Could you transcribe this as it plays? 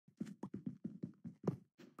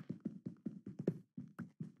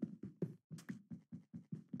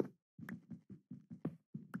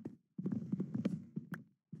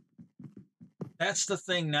That's the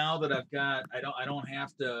thing now that I've got. I don't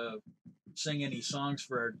have to sing any songs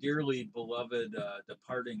for our dearly beloved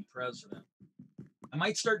departing president. I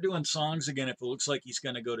might start doing songs again if it looks like he's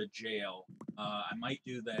going to go to jail. I might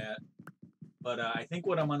do that. But I think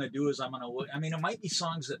what I'm going to do is I'm going to look. I mean, it might be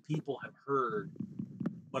songs that people have heard,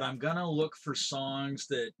 but I'm going to look for songs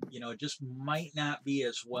that, just might not be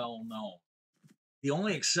as well known. The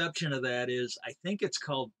only exception to that is I think it's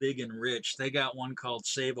called Big and Rich. They got one called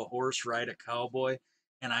Save a Horse, Ride a Cowboy.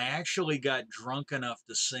 And I actually got drunk enough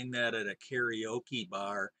to sing that at a karaoke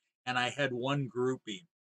bar. And I had one groupie.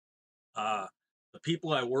 Uh, the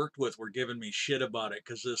people I worked with were giving me shit about it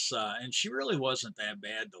because and she really wasn't that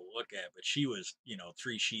bad to look at, but she was,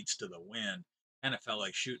 three sheets to the wind. Kind of felt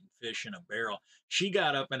like shooting fish in a barrel. She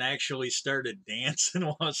got up and actually started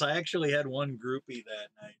dancing once. I actually had one groupie that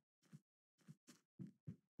night.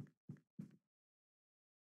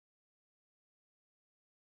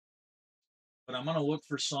 But I'm going to look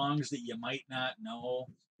for songs that you might not know.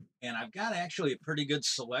 And I've got actually a pretty good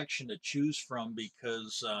selection to choose from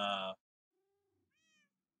because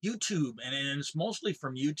YouTube, and it's mostly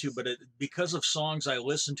from YouTube, but because of songs I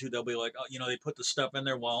listen to, they'll be like, oh, they put the stuff in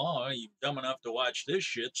there. Well, oh, you're dumb enough to watch this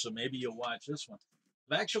shit, so maybe you'll watch this one.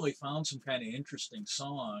 I've actually found some kind of interesting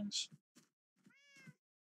songs.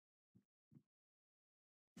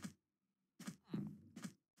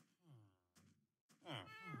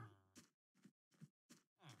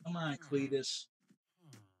 Come on, Cletus.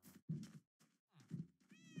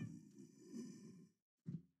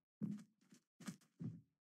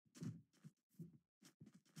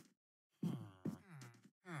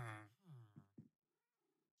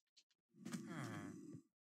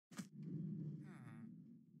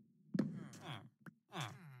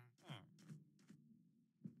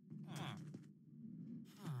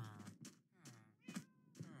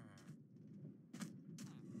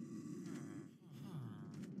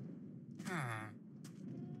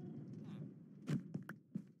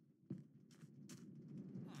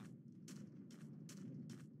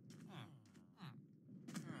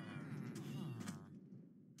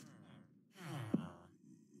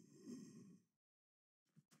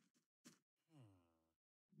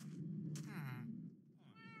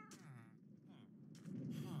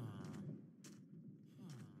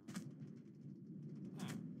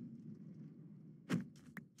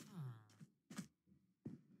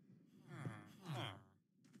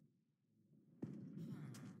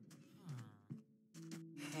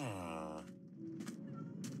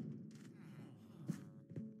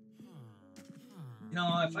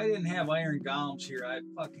 If I didn't have Iron Golems here, I'd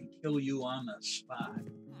fucking kill you on the spot.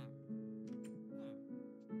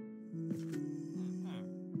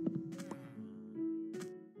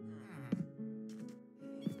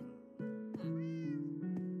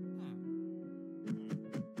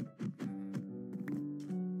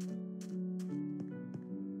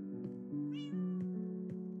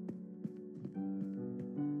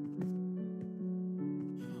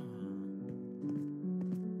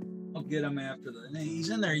 Get him after he's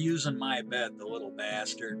in there using my bed, the little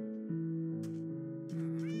bastard.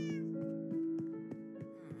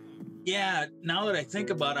 Yeah, now that I think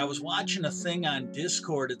about it, I was watching a thing on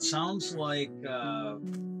Discord. It sounds like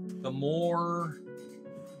the more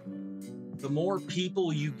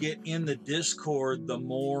people you get in the Discord, the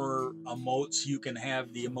more emotes you can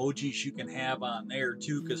have, the emojis you can have on there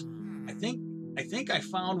too. Because I think I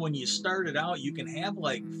found when you started out, you can have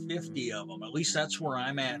like 50 of them. At least that's where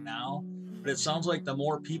I'm at now. But it sounds like the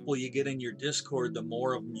more people you get in your Discord, the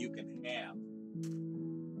more of them you can have.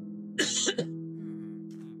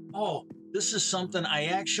 Oh, this is something I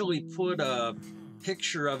actually put a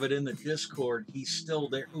picture of it in the Discord. He's still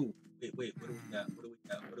there. Ooh, wait, what do we got?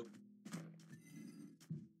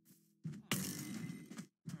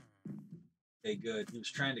 Okay, good. He was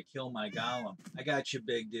trying to kill my golem. I got you,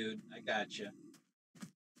 big dude. I got you.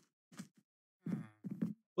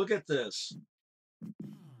 Look at this.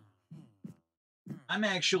 I'm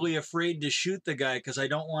actually afraid to shoot the guy because I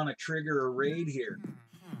don't want to trigger a raid here.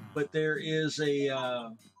 But there is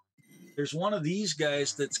there's one of these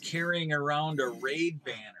guys that's carrying around a raid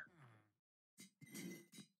banner.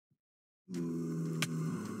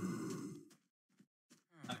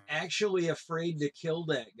 I'm actually afraid to kill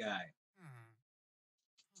that guy.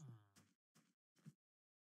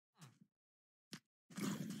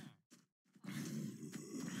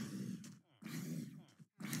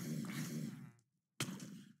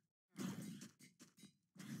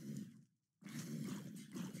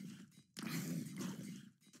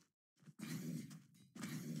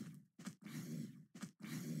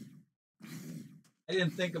 I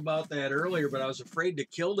didn't think about that earlier, but I was afraid to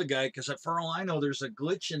kill the guy because, for all I know, there's a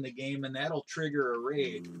glitch in the game and that'll trigger a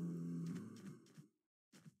raid.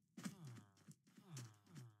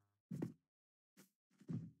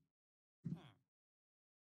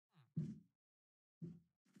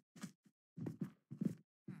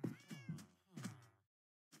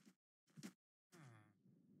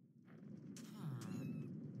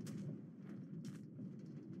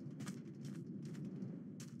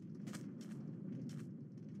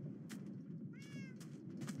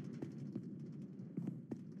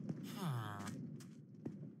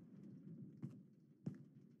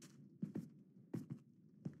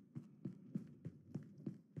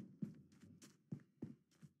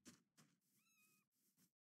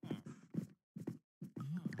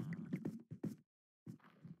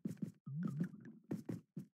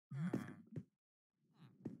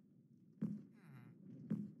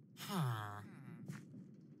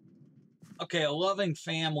 Okay, a loving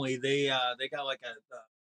family. They got like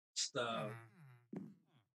it's the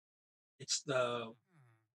it's the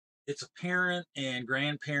it's a parent and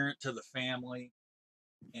grandparent to the family,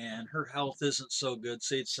 and her health isn't so good,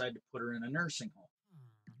 so they decide to put her in a nursing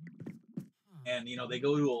home. And they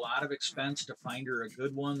go to a lot of expense to find her a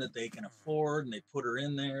good one that they can afford, and they put her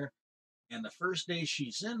in there. And the first day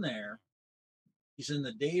she's in there, she's in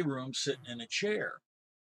the day room sitting in a chair.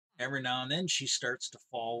 Every now and then she starts to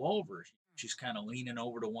fall over. She's kind of leaning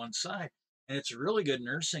over to one side. And it's a really good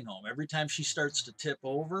nursing home. Every time she starts to tip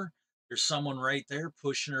over, there's someone right there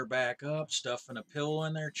pushing her back up, stuffing a pillow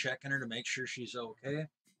in there, checking her to make sure she's okay.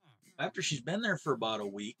 After she's been there for about a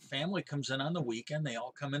week, family comes in on the weekend. They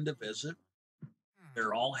all come in to visit.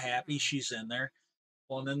 They're all happy she's in there.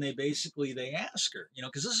 Well, and then they ask her,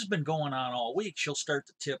 because this has been going on all week. She'll start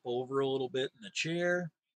to tip over a little bit in the chair,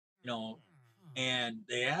 you know, and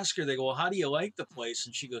they ask her, they go, well, how do you like the place?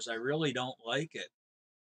 And she goes, I really don't like it.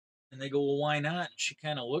 And they go, well, why not? And she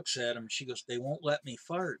kind of looks at him. She goes, they won't let me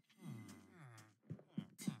fart.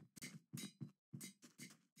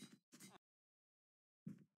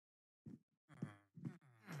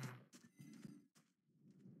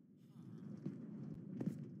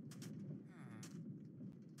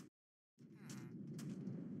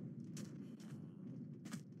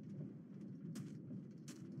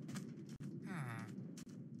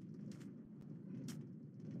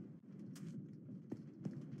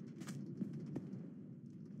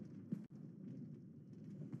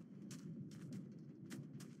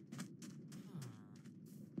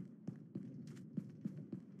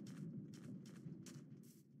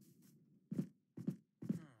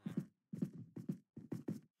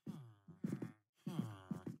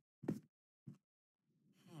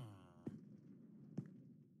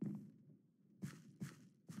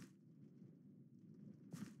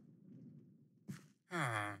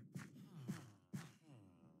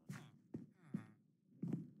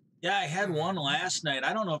 Yeah, I had one last night.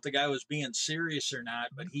 I don't know if the guy was being serious or not,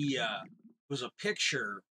 but he was a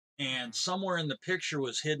picture, and somewhere in the picture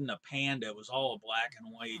was hidden a panda. It was all black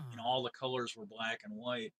and white. All the colors were black and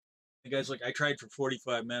white. The guy's like, I tried for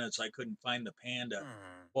 45 minutes. I couldn't find the panda.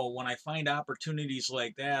 Well, when I find opportunities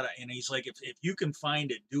like that, and he's like, if you can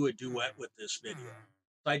find it, do a duet with this video.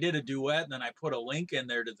 So I did a duet, and then I put a link in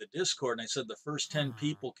there to the Discord, and I said the first 10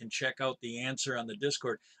 people can check out the answer on the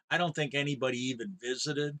Discord. I don't think anybody even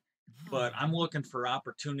visited, but I'm looking for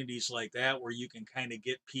opportunities like that where you can kind of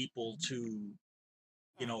get people to,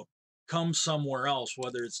 you know, come somewhere else,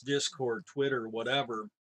 whether it's Discord, Twitter, whatever.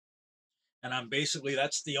 And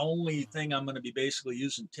that's the only thing I'm going to be basically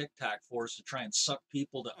using TikTok for, is to try and suck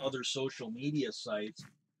people to other social media sites.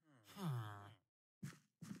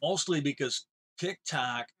 Mostly because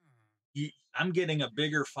TikTok, I'm getting a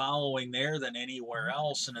bigger following there than anywhere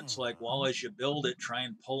else. And it's like, well, as you build it, try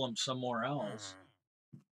and pull them somewhere else.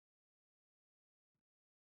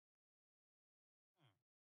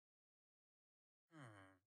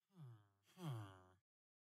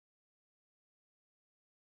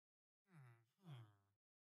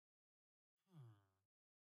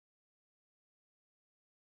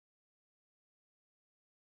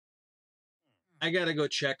 I got to go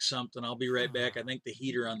check something. I'll be right back. I think the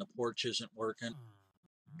heater on the porch isn't working.